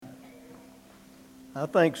I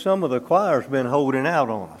think some of the choir's been holding out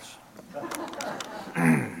on us.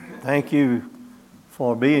 Thank you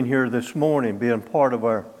for being here this morning, being part of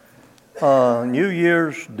our New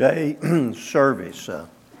Year's Day service.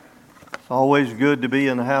 It's always good to be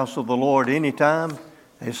in the house of the Lord anytime.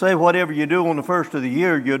 They say whatever you do on the first of the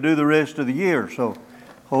year, you'll do the rest of the year. So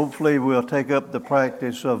hopefully we'll take up the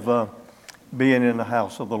practice of being in the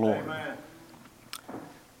house of the Lord. Amen.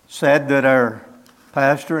 Sad that our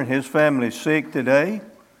pastor and his family is sick today,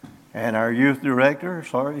 and our youth director,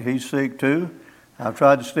 he's sick too. I've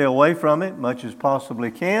tried to stay away from it much as possibly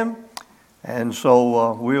can, and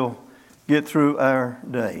so we'll get through our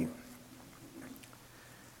day.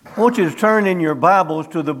 I want you to turn in your Bibles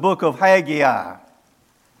to the book of Haggai.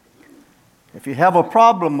 If you have a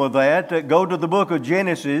problem with that, go to the book of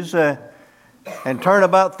Genesis and turn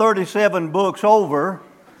about 37 books over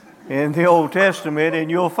in the Old Testament, and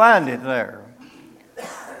you'll find it there.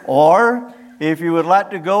 Or, if you would like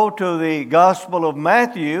to go to the Gospel of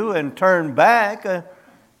Matthew and turn back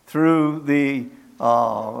through the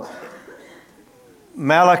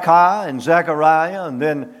Malachi and Zechariah and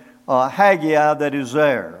then Haggai that is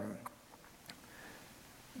there.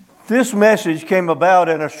 This message came about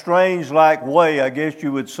in a strange-like way, I guess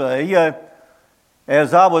you would say,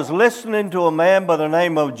 as I was listening to a man by the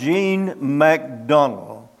name of Gene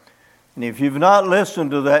MacDonald. And if you've not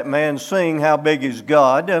listened to that man sing How Big Is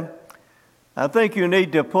God, I think you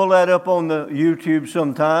need to pull that up on the YouTube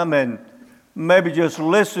sometime and maybe just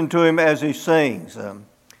listen to him as he sings. And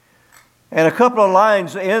a couple of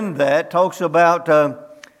lines in that talks about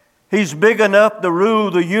he's big enough to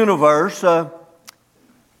rule the universe,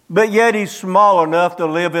 but yet he's small enough to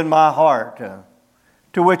live in my heart,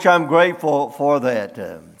 to which I'm grateful for that.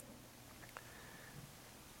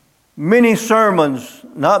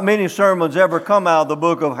 Not many sermons ever come out of the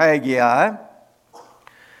book of Haggai,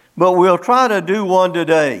 but we'll try to do one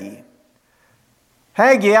today.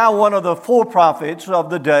 Haggai, one of the four prophets of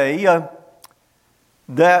the day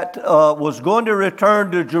that was going to return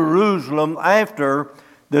to Jerusalem after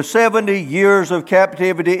the 70 years of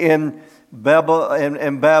captivity in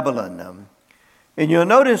Babylon. And you'll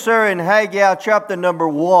notice there in Haggai chapter number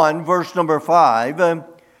 1, verse number 5,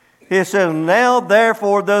 it says, Now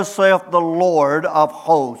therefore thus saith the Lord of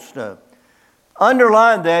hosts.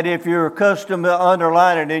 Underline that if you're accustomed to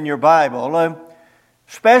underline it in your Bible,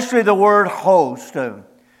 especially the word host. And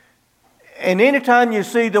anytime you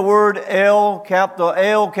see the word L, capital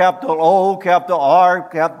O, capital R,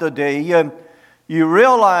 capital D, you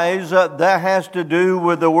realize that has to do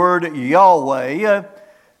with the word Yahweh.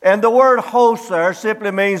 And the word host there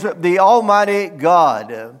simply means the Almighty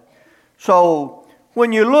God. So,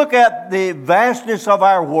 when you look at the vastness of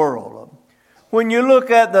our world, when you look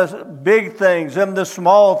at the big things and the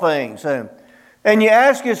small things, and you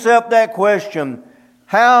ask yourself that question,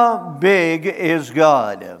 how big is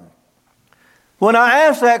God? When I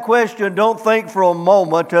ask that question, don't think for a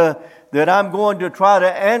moment that I'm going to try to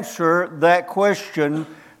answer that question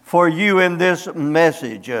for you in this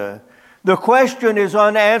message. The question is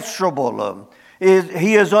unanswerable.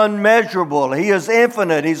 He is unmeasurable. He is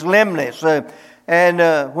infinite. He's limitless.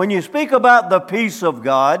 And when you speak about the peace of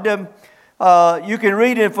God, you can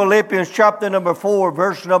read in Philippians chapter number 4,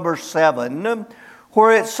 verse number 7,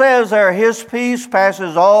 where it says there, His peace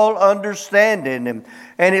passes all understanding.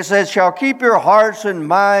 And it says, shall keep your hearts and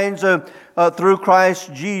minds through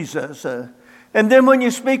Christ Jesus. And then when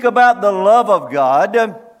you speak about the love of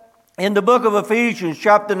God, in the book of Ephesians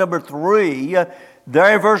chapter number 3,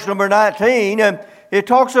 there in verse number 19, it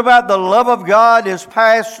talks about the love of God is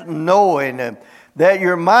past knowing, that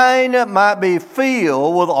your mind might be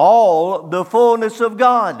filled with all the fullness of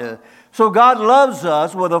God. So God loves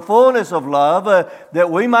us with a fullness of love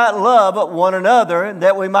that we might love one another, and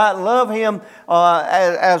that we might love Him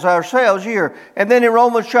as ourselves here. And then in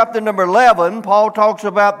Romans chapter number 11, Paul talks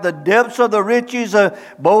about the depths of the riches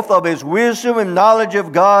both of His wisdom and knowledge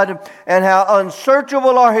of God, and how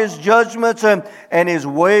unsearchable are His judgments and His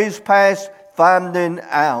ways past finding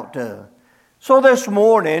out. So this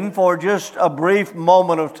morning, for just a brief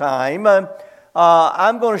moment of time,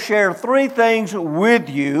 I'm going to share three things with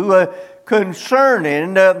you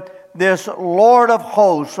concerning this Lord of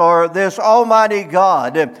hosts, or this Almighty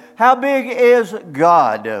God. How big is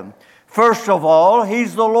God? First of all,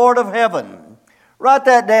 He's the Lord of heaven. Write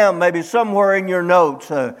that down maybe somewhere in your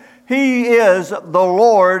notes. He is the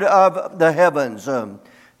Lord of the heavens.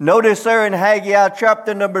 Notice there in Haggai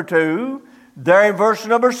chapter number 2, there in verse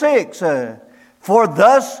number 6, For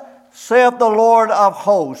thus saith the Lord of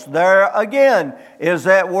hosts. There again is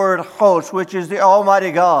that word host, which is the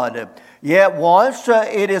Almighty God. Yet once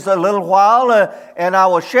it is a little while, and I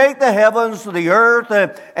will shake the heavens, the earth,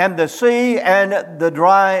 and the sea, and the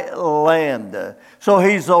dry land. So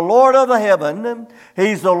He's the Lord of the heaven,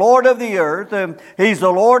 He's the Lord of the earth, He's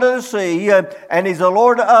the Lord of the sea, and He's the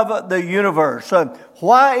Lord of the universe.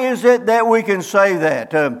 Why is it that we can say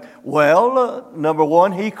that? Number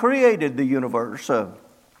one, He created the universe.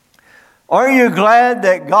 Are you glad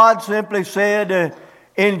that God simply said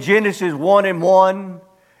in Genesis 1:1,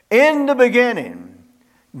 in the beginning,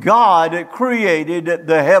 God created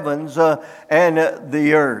the heavens and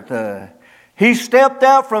the earth. He stepped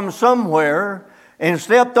out from somewhere and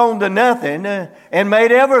stepped on to nothing and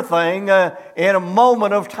made everything in a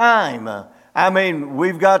moment of time. I mean,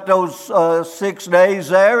 we've got those 6 days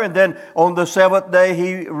there, and then on the seventh day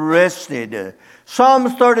He rested.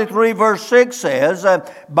 Psalms 33 verse 6 says,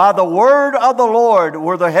 by the word of the Lord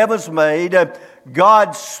were the heavens made,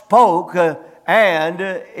 God spoke, and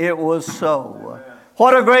it was so.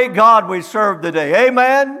 What a great God we serve today.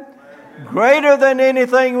 Amen? Greater than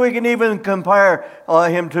anything we can even compare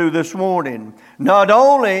Him to this morning. Not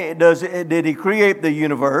only did He create the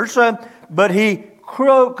universe, but He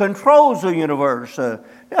controls the universe. Now,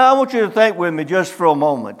 I want you to think with me just for a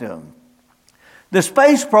moment. The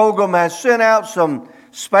space program has sent out some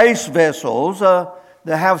space vessels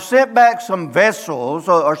that have sent back some vessels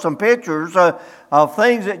or some pictures of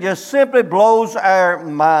things that just simply blows our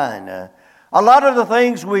mind. A lot of the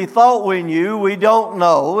things we thought we knew, we don't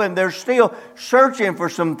know, and they're still searching for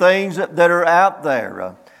some things that are out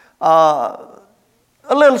there. A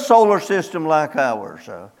little solar system like ours.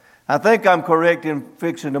 I think I'm correct in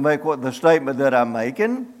fixing to make the statement that I'm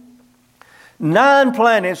making. 9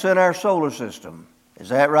 planets in our solar system. Is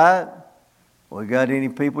that right? We got any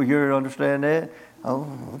people here that understand that? Oh,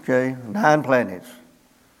 okay. 9 planets.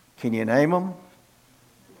 Can you name them?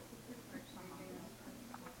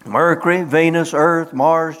 Mercury, Venus, Earth,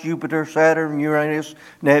 Mars, Jupiter, Saturn, Uranus,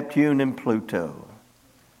 Neptune, and Pluto.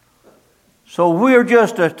 So we're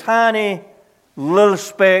just a tiny little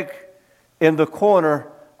speck in the corner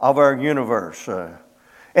of our universe.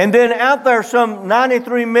 And then out there some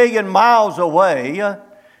 93 million miles away,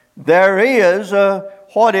 there is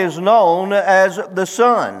what is known as the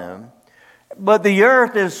sun. But the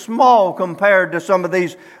earth is small compared to some of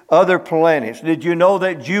these other planets. Did you know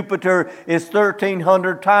that Jupiter is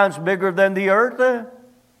 1,300 times bigger than the earth?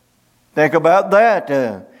 Think about that.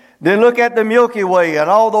 Then look at the Milky Way and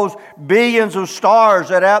all those billions of stars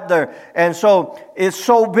that are out there. And so it's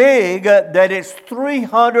so big that it's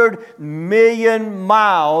 300 million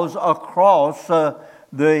miles across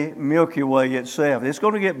the Milky Way itself. It's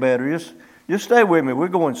going to get better. Just stay with me. We're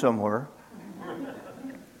going somewhere.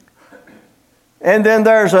 And then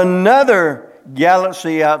there's another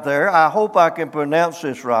galaxy out there. I hope I can pronounce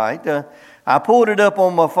this right. I pulled it up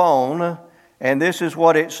on my phone, and this is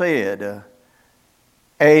what it said.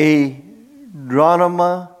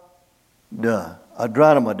 Andromeda.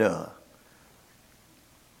 Andromeda.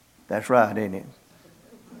 That's right, isn't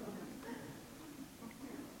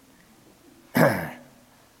it?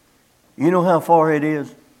 You know how far it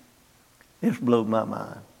is? It's blew my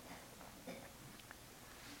mind.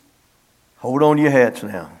 Hold on to your hats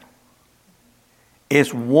now. It's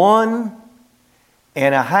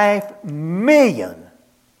 1.5 million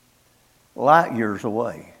light years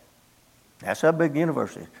away. That's how big the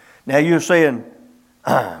universe is. Now you're saying,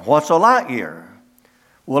 what's a light year?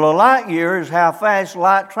 Well, a light year is how fast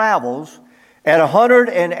light travels at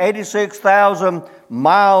 186,000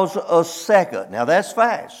 miles a second. Now that's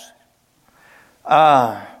fast.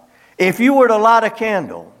 If you were to light a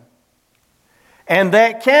candle, and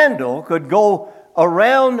that candle could go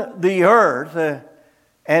around the earth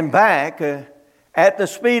and back at the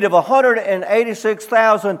speed of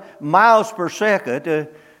 186,000 miles per second,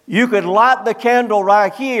 you could light the candle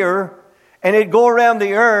right here and it'd go around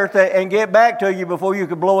the earth and get back to you before you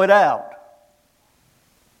could blow it out.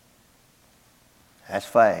 That's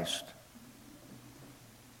fast.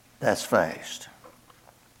 That's fast.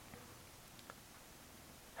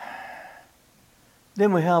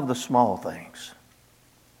 Then we have the small things,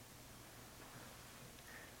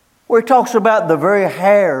 where it talks about the very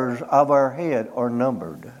hairs of our head are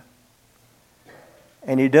numbered.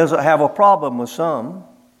 And He doesn't have a problem with some.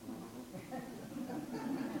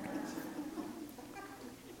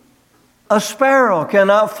 A sparrow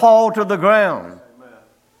cannot fall to the ground.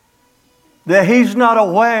 That He's not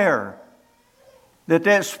aware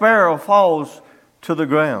that sparrow falls to the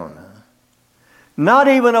ground. Not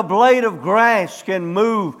even a blade of grass can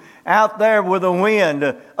move out there with the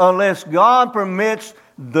wind unless God permits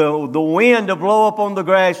the wind to blow up on the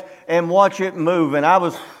grass and watch it move. And I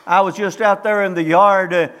was just out there in the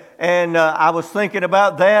yard and I was thinking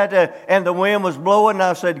about that, and the wind was blowing, and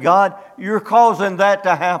I said, God, you're causing that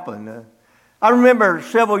to happen. I remember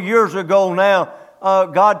several years ago now,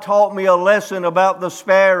 God taught me a lesson about the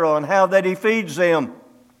sparrow and how that He feeds them.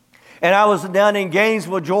 And I was down in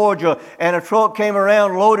Gainesville, Georgia, and a truck came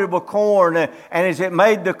around loaded with corn. And as it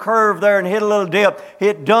made the curve there and hit a little dip,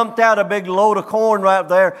 it dumped out a big load of corn right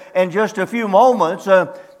there. In just a few moments,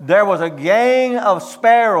 there was a gang of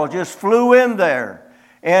sparrows just flew in there.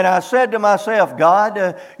 And I said to myself,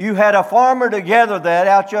 God, you had a farmer to gather that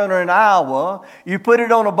out yonder in Iowa. You put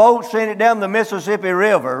it on a boat, sent it down the Mississippi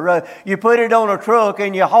River. You put it on a truck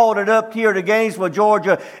and you hauled it up here to Gainesville,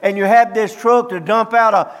 Georgia. And you had this truck to dump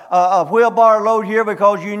out a wheelbarrow load here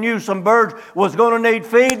because you knew some birds was going to need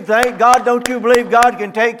feed. Thank God, don't you believe God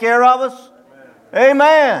can take care of us?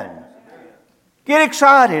 Amen. Amen. Get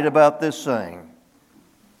excited about this thing.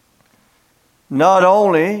 Not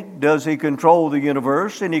only does He control the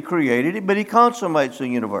universe and He created it, but He consummates the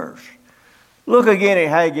universe. Look again at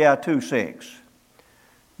Haggai 2:6.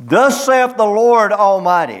 Thus saith the Lord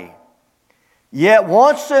Almighty, yet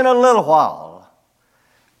once in a little while,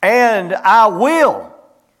 and I will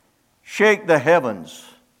shake the heavens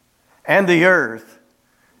and the earth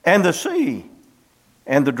and the sea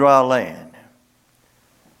and the dry land.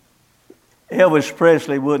 Elvis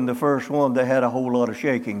Presley wasn't the first one that had a whole lot of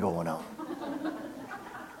shaking going on.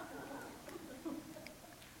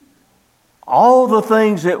 All the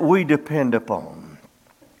things that we depend upon,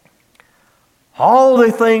 all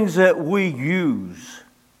the things that we use,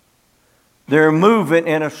 they're moving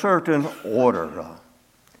in a certain order.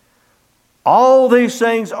 All these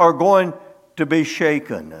things are going to be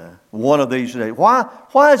shaken one of these days.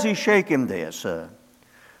 Why is He shaking this?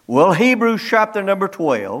 Well, Hebrews chapter number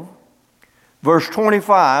 12, verse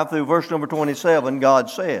 25 through verse number 27, God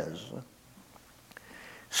says,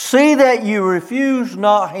 see that you refuse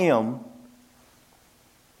not Him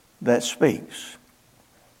that speaks.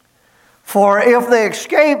 For if they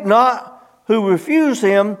escape not who refuse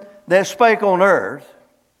Him that spake on earth,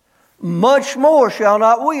 much more shall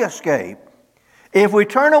not we escape, if we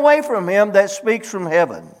turn away from Him that speaks from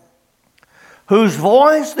heaven, whose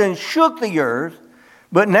voice then shook the earth,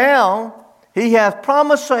 but now He hath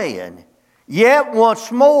promised, saying, yet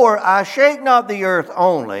once more I shake not the earth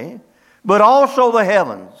only, but also the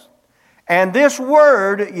heavens. And this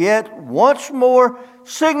word, yet once more,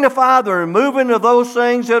 signify the removing of those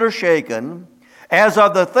things that are shaken, as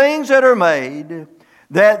of the things that are made,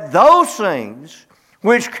 that those things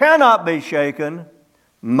which cannot be shaken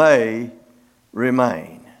may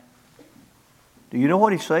remain. Do you know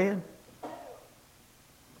what He's saying?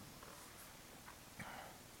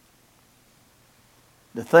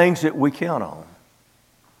 The things that we count on.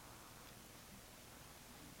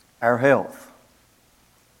 Our health.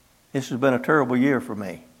 This has been a terrible year for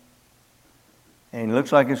me. And it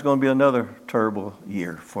looks like it's going to be another terrible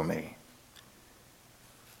year for me.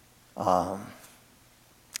 I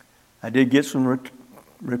did get some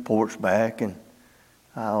reports back, and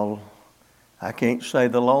I can't say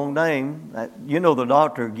the long name. You know, the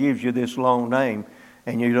doctor gives you this long name,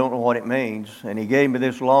 and you don't know what it means. And he gave me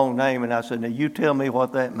this long name, and I said, now you tell me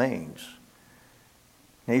what that means.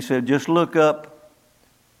 And he said, just look up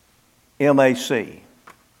MAC.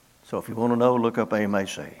 So if you want to know, look up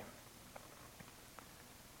MAC.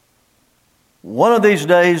 One of these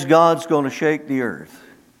days, God's going to shake the earth.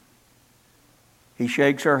 He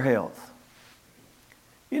shakes our health.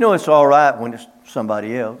 You know, it's all right when it's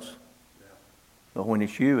somebody else. But when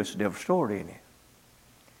it's you, it's a different story, isn't it?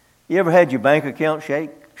 You ever had your bank account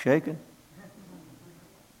shaken?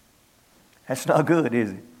 That's not good,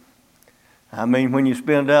 is it? I mean, when you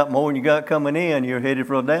spend out more than you got coming in, you're headed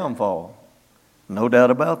for a downfall. No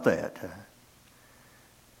doubt about that.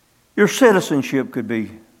 Your citizenship could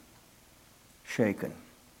be shaken.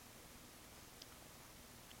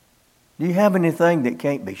 Do you have anything that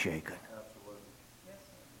can't be shaken?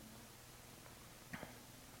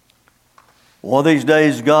 One of these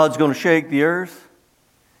days, God's going to shake the earth.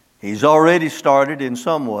 He's already started in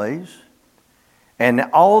some ways. And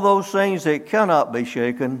all those things that cannot be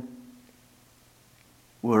shaken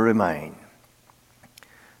will remain.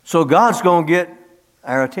 So God's going to get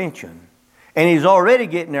our attention. And He's already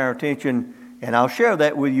getting our attention. And I'll share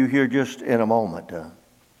that with you here just in a moment.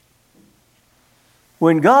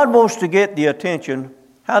 When God wants to get the attention,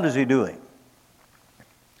 how does He do it?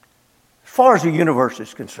 As far as the universe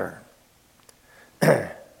is concerned,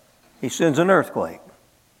 He sends an earthquake.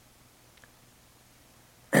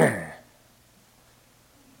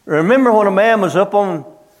 Remember when a man was up on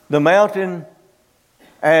the mountain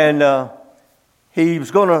and he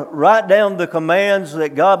was going to write down the commands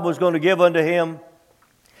that God was going to give unto him?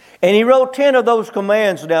 And he wrote 10 of those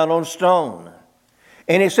commands down on stone.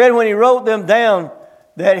 And he said when he wrote them down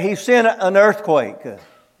that he sent an earthquake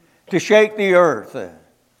to shake the earth.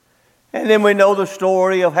 And then we know the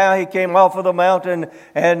story of how he came off of the mountain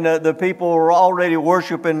and the people were already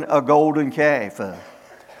worshiping a golden calf.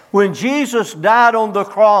 When Jesus died on the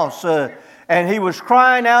cross and he was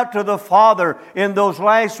crying out to the Father in those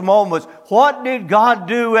last moments, what did God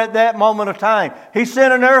do at that moment of time? He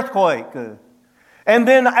sent an earthquake. And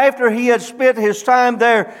then after he had spent his time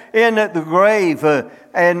there in the grave,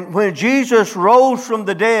 and when Jesus rose from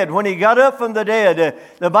the dead, when he got up from the dead,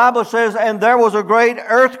 the Bible says, and there was a great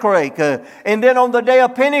earthquake. And then on the day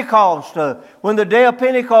of Pentecost, when the day of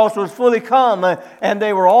Pentecost was fully come, and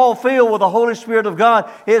they were all filled with the Holy Spirit of God,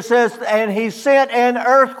 it says, and he sent an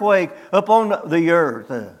earthquake upon the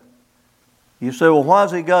earth. You say, well, why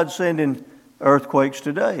is God sending earthquakes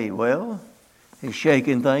today? Well, he's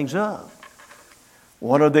shaking things up.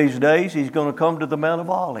 One of these days, he's going to come to the Mount of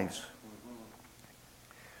Olives.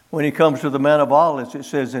 When he comes to the Mount of Olives, it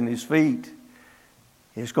says in his feet,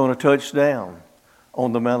 he's going to touch down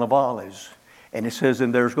on the Mount of Olives. And it says,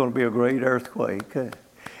 and there's going to be a great earthquake. And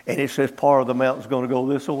it says part of the mountain's going to go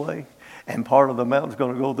this way, and part of the mountain's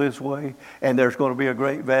going to go this way, and there's going to be a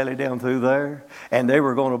great valley down through there. And they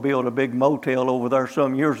were going to build a big motel over there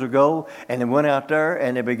some years ago, and they went out there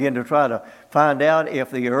and they began to try to find out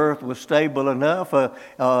if the earth was stable enough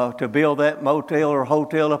to build that motel or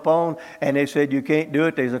hotel upon, and they said, you can't do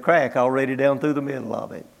it, there's a crack already down through the middle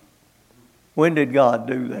of it. When did God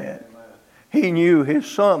do that? He knew his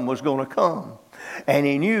son was going to come. And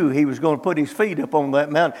he knew he was going to put his feet up on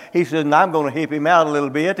that mountain. He said, and I'm going to hip him out a little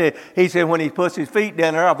bit. He said, when he puts his feet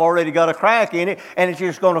down there, I've already got a crack in it, and it's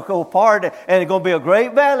just going to go apart, and it's going to be a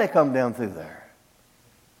great valley come down through there.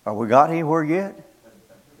 Have we got anywhere yet?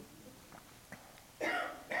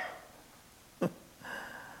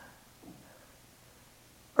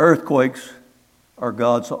 Earthquakes are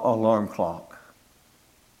God's alarm clock.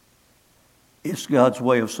 It's God's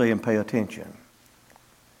way of saying, pay attention.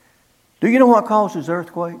 Do you know what causes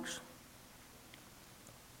earthquakes?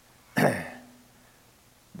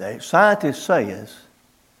 The scientists say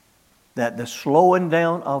that the slowing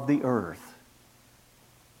down of the earth.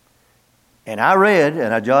 And I read,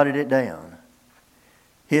 and I jotted it down.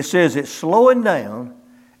 It says it's slowing down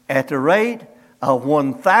at the rate of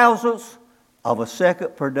 1/1000th of a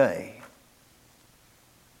second per day.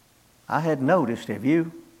 I had noticed, have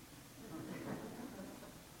you?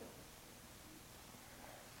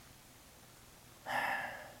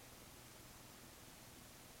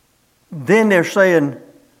 Then they're saying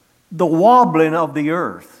the wobbling of the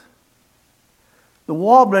earth. The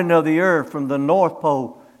wobbling of the earth from the North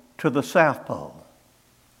Pole to the South Pole.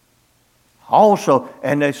 Also,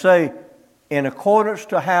 and they say in accordance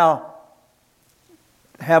to how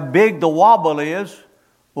big the wobble is,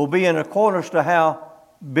 will be in accordance to how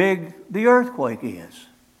big the earthquake is.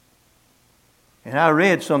 And I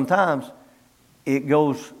read sometimes it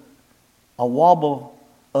goes a wobble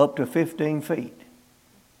up to 15 feet.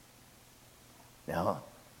 Now,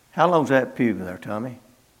 how long's that pew there, Tommy?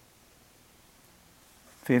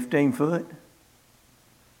 15 foot?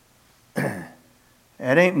 That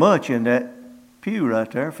ain't much in that pew right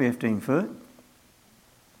there, 15 foot.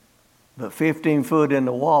 But 15 foot in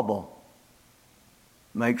the wobble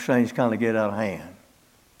makes things kind of get out of hand.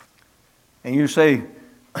 And you say,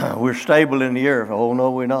 we're stable in the earth. Oh,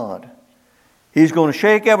 no, we're not. He's going to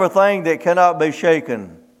shake everything that cannot be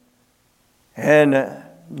shaken. And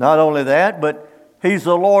not only that, but He's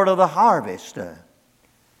the Lord of the harvest.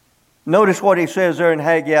 Notice what he says there in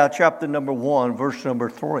Haggai chapter number 1, verse number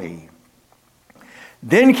 3.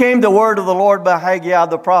 Then came the word of the Lord by Haggai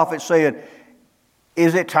the prophet, saying,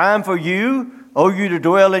 is it time for you, O you to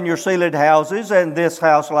dwell in your sealed houses, and this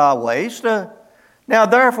house lie waste? Now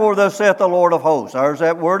therefore, thus saith the Lord of hosts. There's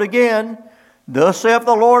that word again. Thus saith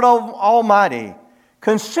the Lord Almighty,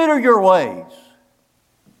 consider your ways.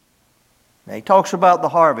 Now he talks about the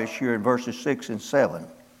harvest here in verses 6 and 7.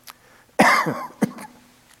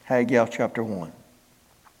 Haggai chapter 1.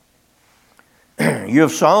 You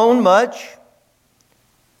have sown much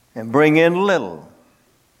and bring in little.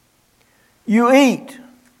 You eat,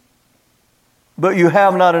 but you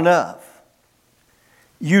have not enough.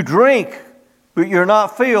 You drink, but you're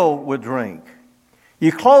not filled with drink.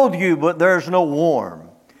 You clothe you, but there's no warm.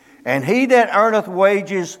 And he that earneth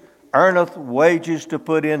wages to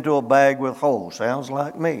put into a bag with holes. Sounds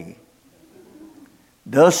like me.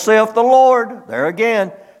 Thus saith the Lord, there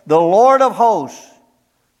again, the Lord of hosts,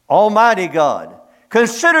 Almighty God,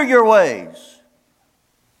 consider your ways.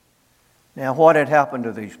 Now what had happened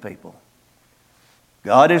to these people?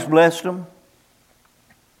 God has blessed them.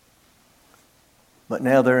 but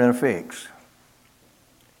now they're in a fix.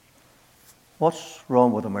 What's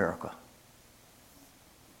wrong with America?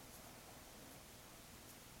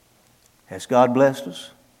 Has God blessed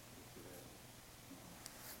us?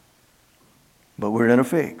 But we're in a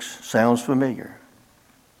fix. Sounds familiar.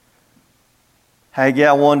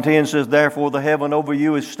 Haggai 1:10 says, therefore the heaven over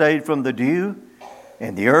you is stayed from the dew,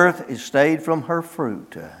 and the earth is stayed from her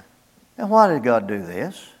fruit. And why did God do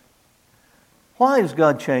this? Why is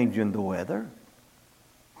God changing the weather?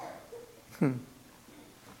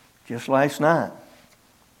 Just last night.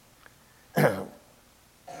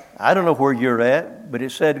 I don't know where you're at, but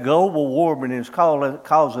it said global warming is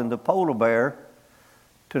causing the polar bear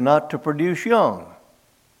not to produce young.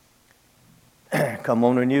 Come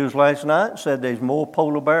on the news last night and said there's more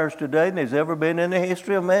polar bears today than there's ever been in the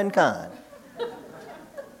history of mankind.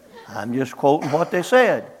 I'm just quoting what they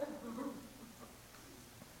said.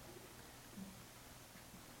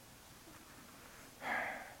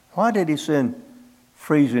 Why did he send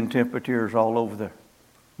freezing temperatures all over the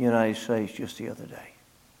United States just the other day?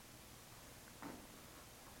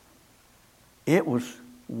 It was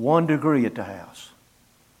 1 degree at the house.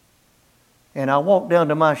 And I walked down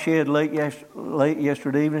to my shed late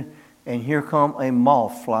yesterday evening, and here come a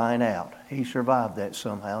moth flying out. He survived that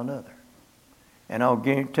somehow or another. And I'll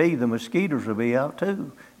guarantee you the mosquitoes will be out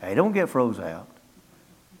too. They don't get froze out.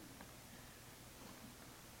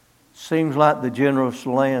 Seems like the generous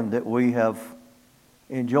land that we have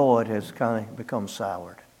enjoyed has kind of become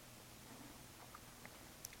soured.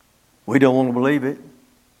 We don't want to believe it.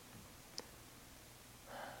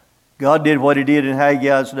 God did what he did in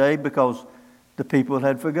Haggai's day because the people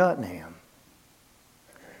had forgotten him.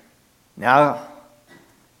 Now,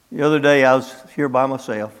 the other day I was here by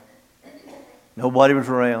myself. Nobody was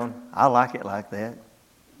around. I like it like that.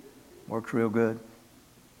 Works real good.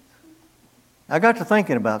 I got to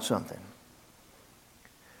thinking about something.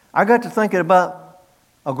 I got to thinking about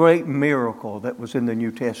a great miracle that was in the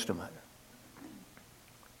New Testament.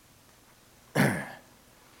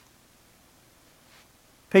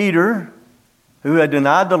 Peter, who had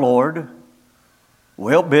denied the Lord,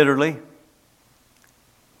 wept bitterly.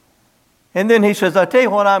 And then he says, I tell you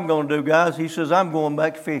what I'm going to do, guys. He says, I'm going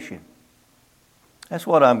back fishing. That's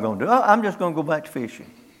what I'm going to do. I'm just going to go back to fishing.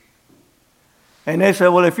 And they said,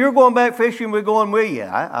 well, if you're going back fishing, we're going with you.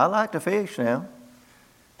 I like to fish now.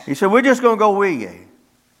 He said, we're just going to go with you.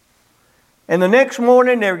 And the next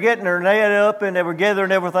morning, they were getting their net up and they were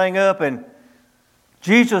gathering everything up. And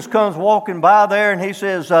Jesus comes walking by there and he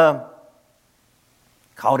says, caught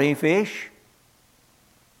any fish?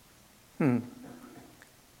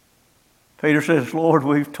 Peter says, Lord,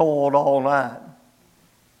 we've toiled all night.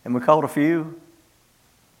 And we caught a few.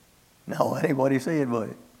 No, that ain't what he said,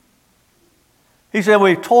 buddy. He said,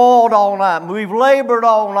 we've toiled all night. We've labored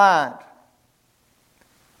all night.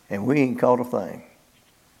 And we ain't caught a thing.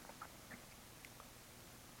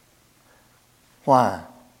 Why?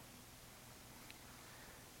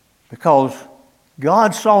 Because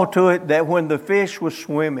God saw to it that when the fish was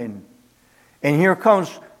swimming, and here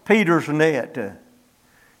comes Peter's net,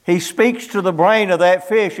 he speaks to the brain of that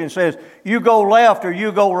fish and says, you go left or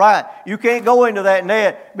you go right. You can't go into that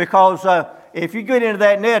net because if you get into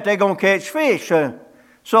that net, they're going to catch fish.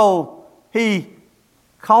 So he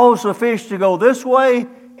calls the fish to go this way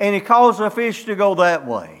and he calls the fish to go that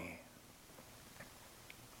way.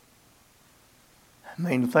 I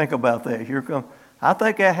mean, think about that. Here come. I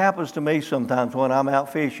think that happens to me sometimes when I'm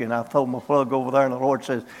out fishing. I've told my plug over there and the Lord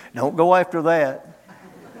says, don't go after that.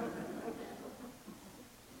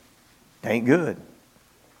 Ain't good.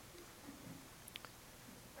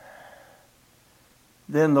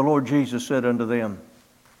 Then the Lord Jesus said unto them,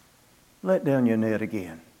 let down your net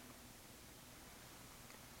again.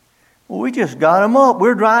 Well, we just got them up.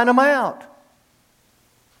 We're drying them out.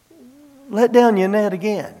 Let down your net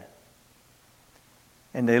again.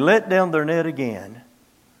 And they let down their net again.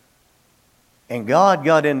 And God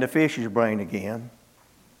got in the fish's brain again.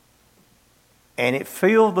 And it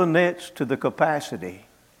filled the nets to the capacity.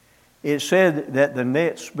 It said that the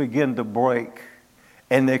nets began to break.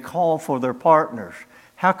 And they called for their partners.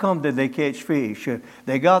 How come did they catch fish?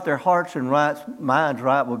 They got their hearts and minds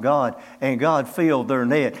right with God, and God filled their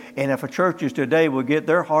net. And if a churches today will get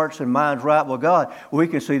their hearts and minds right with God, we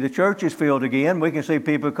can see the churches filled again. We can see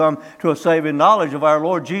people come to a saving knowledge of our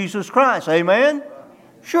Lord Jesus Christ. Amen?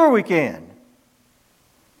 Sure we can.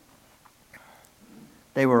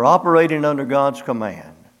 They were operating under God's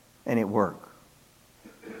command, and it worked.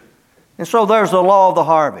 And so there's the law of the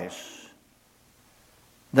harvest.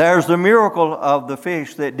 There's the miracle of the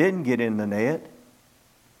fish that didn't get in the net.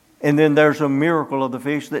 And then there's a miracle of the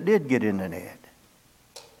fish that did get in the net.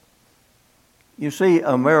 You see,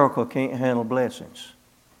 America can't handle blessings.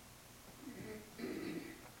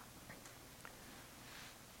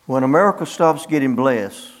 When America stops getting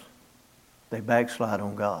blessed, they backslide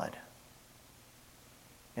on God.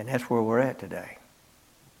 And that's where we're at today.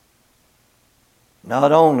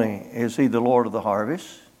 Not only is He the Lord of the harvest,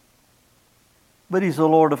 but He's the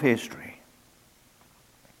Lord of history.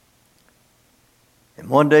 And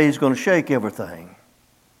one day He's going to shake everything.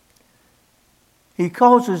 He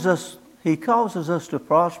causes us to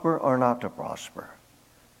prosper or not to prosper.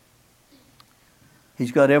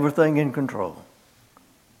 He's got everything in control.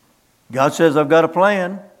 God says, I've got a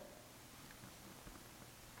plan.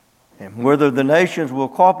 And whether the nations will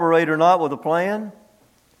cooperate or not with the plan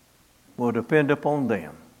will depend upon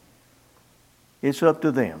them. It's up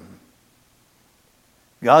to them.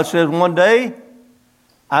 God says, one day,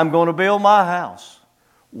 I'm going to build my house.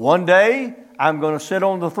 One day, I'm going to sit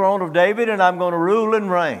on the throne of David and I'm going to rule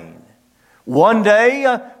and reign. One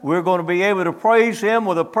day, we're going to be able to praise Him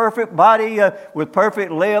with a perfect body, with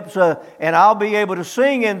perfect lips, and I'll be able to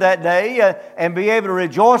sing in that day and be able to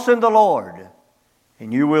rejoice in the Lord.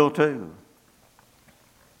 And you will too.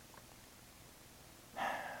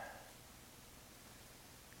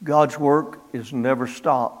 God's work is never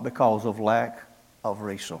stopped because of lack of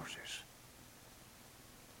resources.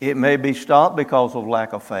 It may be stopped because of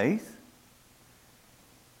lack of faith.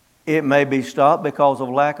 It may be stopped because of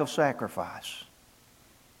lack of sacrifice.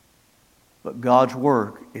 But God's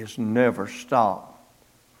work is never stopped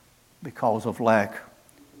because of lack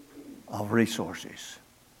of resources.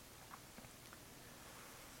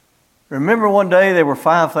 Remember one day there were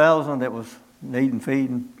 5,000 that was needing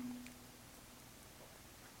feeding?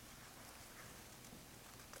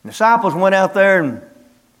 The disciples went out there and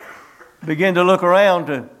began to look around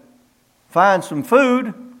to find some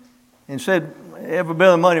food and said, every bit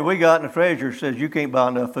of money we got in the treasury says you can't buy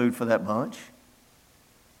enough food for that bunch.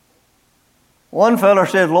 One feller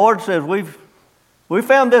said, Lord, says, we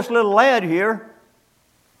found this little lad here.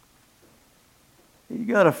 He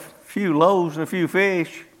got a few loaves and a few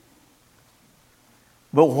fish.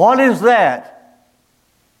 But what is that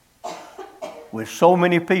with so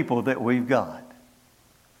many people that we've got?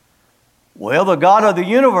 Well, the God of the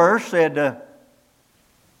universe said,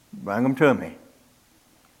 bring them to me.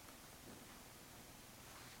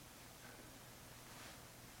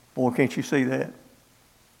 Boy, can't you see that?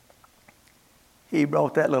 He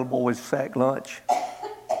brought that little boy's sack lunch,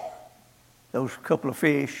 those couple of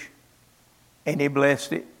fish, and he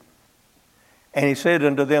blessed it. And he said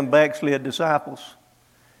unto them backslid disciples,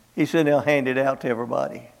 he said, they'll hand it out to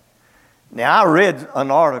everybody. Now, I read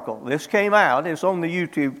an article. This came out. It's on the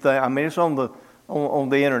YouTube thing. I mean, it's on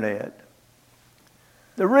the internet.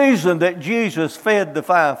 The reason that Jesus fed the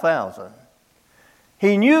 5,000,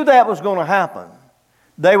 He knew that was going to happen.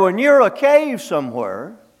 They were near a cave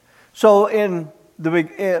somewhere. So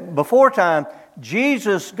before time,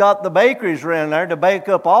 Jesus got the bakeries around there to bake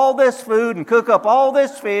up all this food and cook up all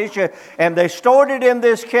this fish, and they stored it in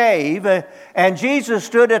this cave. And Jesus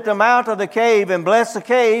stood at the mouth of the cave and blessed the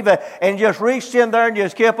cave and just reached in there and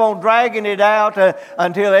just kept on dragging it out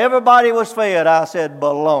until everybody was fed. I said,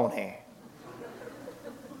 baloney.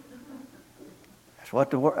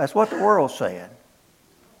 That's what the world's saying.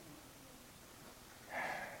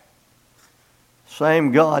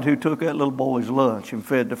 Same God who took that little boy's lunch and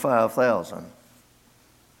fed the 5,000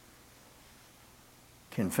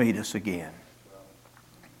 can feed us again.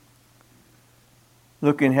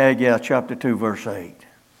 Look in Haggai chapter 2, verse 8.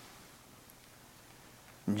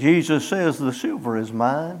 Jesus says, the silver is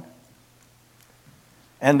mine,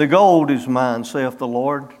 and the gold is mine, saith the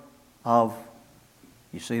Lord of,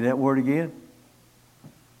 you see that word again?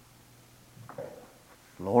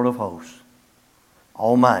 Lord of hosts,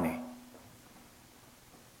 Almighty.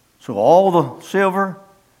 So all the silver,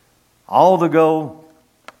 all the gold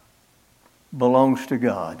belongs to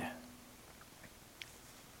God.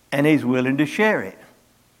 And He's willing to share it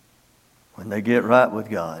when they get right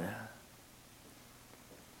with God.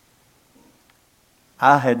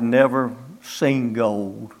 I had never seen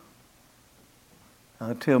gold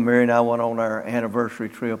until Mary and I went on our anniversary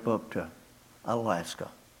trip up to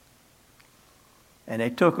Alaska. And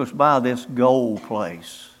they took us by this gold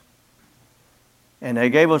place. And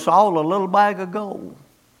they gave us all a little bag of gold.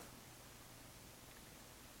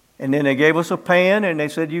 And then they gave us a pan, and they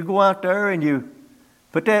said, you go out there and you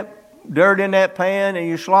put that dirt in that pan and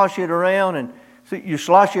you slosh it around. And you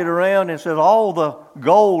slosh it around and it says all the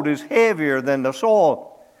gold is heavier than the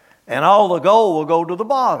soil. And all the gold will go to the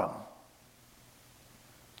bottom.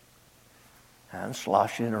 And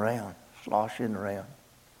sloshing it around.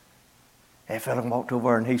 That fellow walked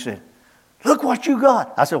over and he said, look what you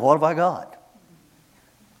got. I said, what have I got?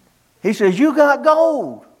 He says, you got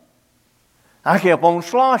gold. I kept on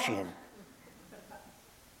sloshing.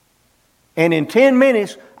 And in 10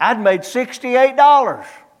 minutes, I'd made $68.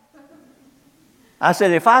 I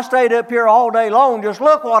said, if I stayed up here all day long, just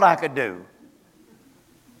look what I could do.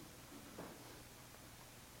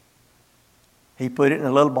 He put it in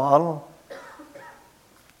a little bottle.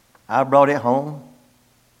 I brought it home.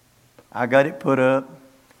 I got it put up.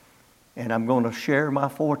 And I'm going to share my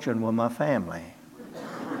fortune with my family.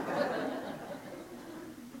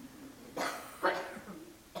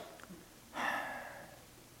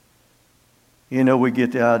 You know, we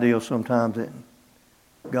get the idea sometimes that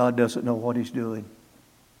God doesn't know what He's doing.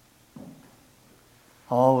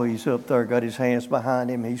 Oh, He's up there, got His hands behind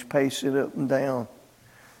Him. He's pacing up and down.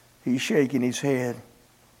 He's shaking His head.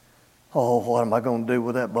 Oh, what am I going to do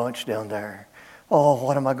with that bunch down there? Oh,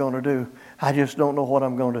 what am I going to do? I just don't know what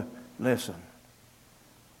I'm going to... Listen,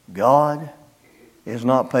 God is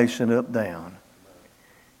not pacing up down.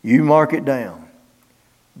 You mark it down.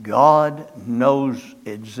 God knows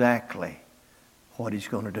exactly what He's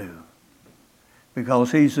going to do.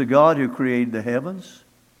 Because He's the God who created the heavens.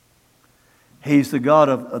 He's the God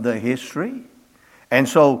of the history. And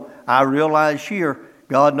so I realize here,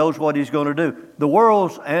 God knows what He's going to do. The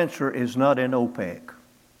world's answer is not in OPEC.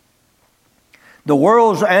 The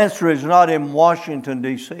world's answer is not in Washington,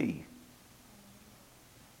 D.C.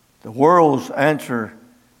 The world's answer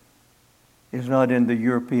is not in the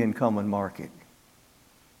European Common Market.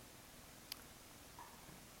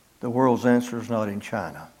 The world's answer is not in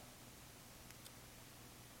China.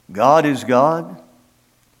 God is God,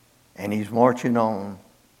 and He's marching on,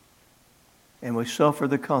 and we suffer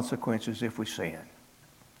the consequences if we sin.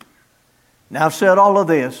 Now, I've said all of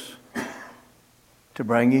this to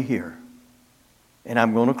bring you here, and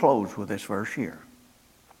I'm going to close with this verse here.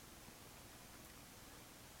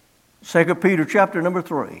 2 Peter chapter number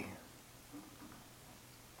 3.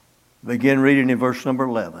 Begin reading in verse number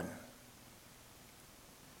 11.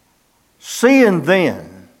 Seeing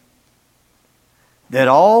then that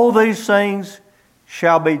all these things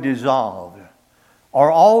shall be dissolved,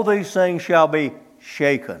 or all these things shall be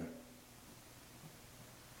shaken.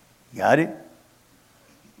 Got it?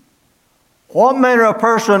 What manner of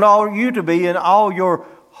person ought you to be in all your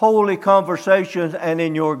holy conversations and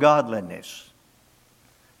in your godliness?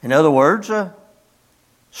 In other words,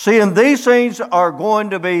 seeing these things are going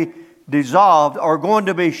to be dissolved, are going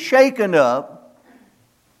to be shaken up,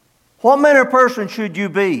 what manner of person should you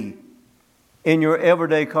be in your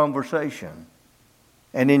everyday conversation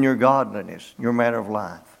and in your godliness, your manner of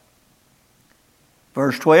life?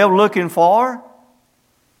 Verse 12, looking for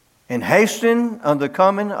and hastening unto the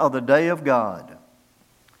coming of the day of God,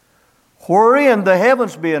 wherein the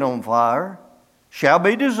heavens being on fire shall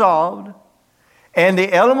be dissolved, and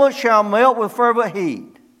the elements shall melt with fervent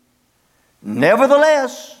heat.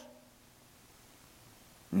 Nevertheless,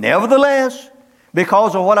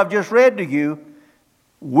 because of what I've just read to you,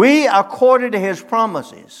 we, according to His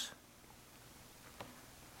promises.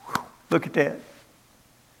 Look at that.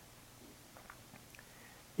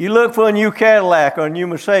 You look for a new Cadillac or a new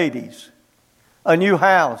Mercedes, a new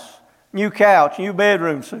house, new couch, new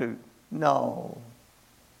bedroom suit. No.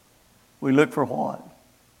 We look for what?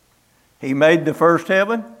 He made the first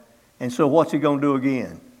heaven, and so what's He going to do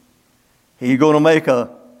again? He's going to make a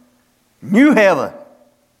new heaven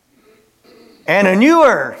and a new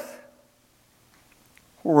earth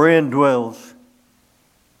wherein dwells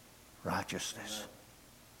righteousness.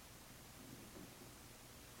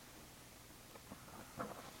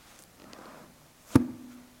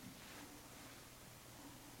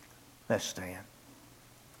 Let's stand.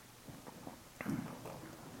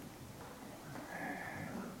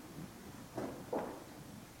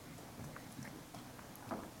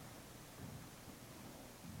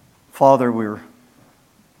 Father, we're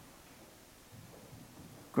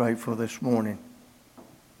grateful this morning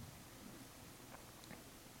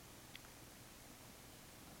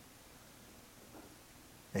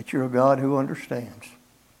that You're a God who understands.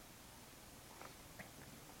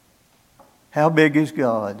 How big is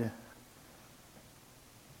God?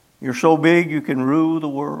 You're so big You can rule the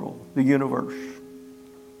world, the universe.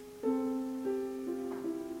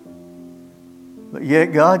 But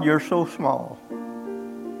yet, God, You're so small.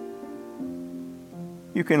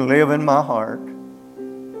 You can live in my heart,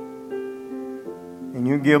 and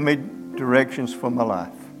You give me directions for my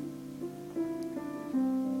life.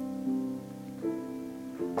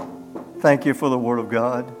 Thank You for the Word of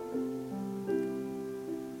God.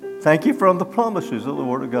 Thank You for the promises of the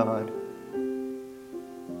Word of God.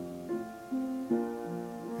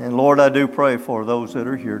 And Lord, I do pray for those that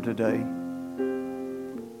are here today.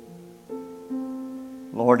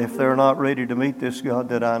 Lord, Lord, if they're not ready to meet this God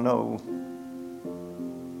that I know,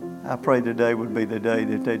 I pray today would be the day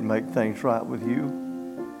that they'd make things right with you.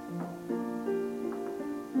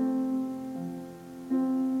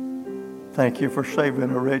 Thank you for saving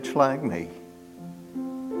a wretch like me.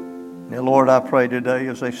 Now, Lord, I pray today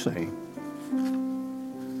as they sing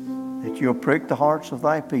that you'll prick the hearts of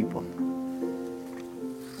thy people.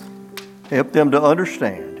 Help them to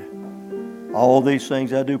understand all these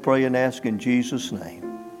things I do pray and ask in Jesus' name.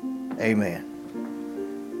 Amen.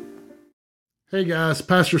 Hey guys,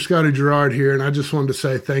 Pastor Scotty Gerard here, and I just wanted to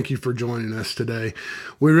say thank you for joining us today.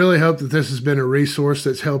 We really hope that this has been a resource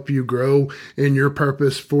that's helped you grow in your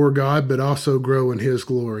purpose for God, but also grow in His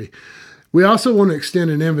glory. We also want to extend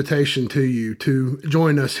an invitation to you to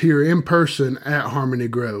join us here in person at Harmony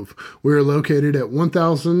Grove. We're located at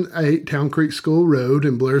 1008 Town Creek School Road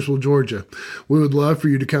in Blairsville, Georgia. We would love for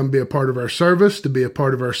you to come be a part of our service, to be a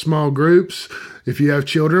part of our small groups. If you have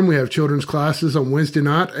children, we have children's classes on Wednesday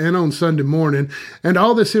night and on Sunday morning, and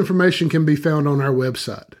all this information can be found on our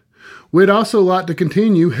website. We'd also like to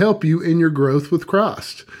continue help you in your growth with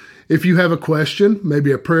Christ. If you have a question,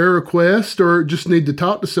 maybe a prayer request, or just need to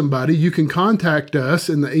talk to somebody, you can contact us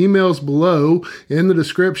in the emails below in the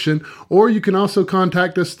description, or you can also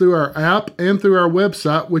contact us through our app and through our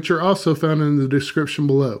website, which are also found in the description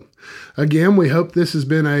below. Again, we hope this has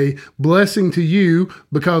been a blessing to you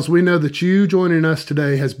because we know that you joining us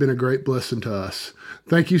today has been a great blessing to us.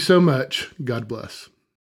 Thank you so much. God bless.